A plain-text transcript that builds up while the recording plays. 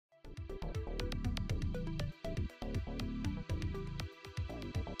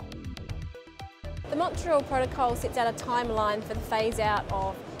The Montreal Protocol sets out a timeline for the phase out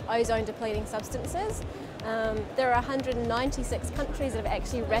of ozone depleting substances. There are 196 countries that have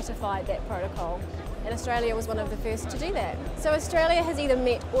actually ratified that protocol, and Australia was one of the first to do that. So Australia has either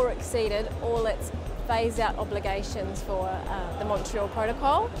met or exceeded all its phase out obligations for the Montreal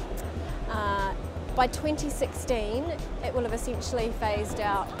Protocol. By 2016, it will have essentially phased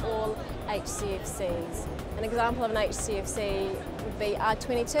out all HCFCs. An example of an HCFC would be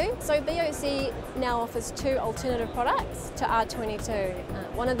R22. So BOC now offers two alternative products to R22.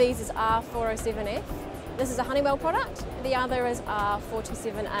 One of these is R407F. This is a Honeywell product. The other is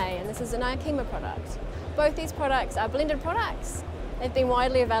R427A, and this is an Arkema product. Both these products are blended products. They've been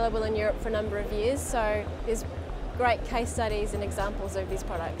widely available in Europe for a number of years, so there's great case studies and examples of these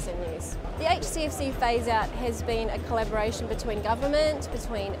products in use. The HCFC phase-out has been a collaboration between government,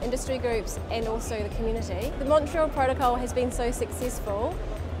 between industry groups and also the community. The Montreal Protocol has been so successful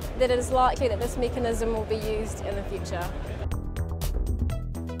that it is likely that this mechanism will be used in the future.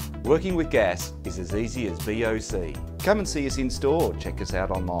 Working with gas is as easy as BOC. Come and see us in store, check us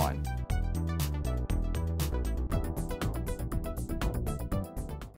out online.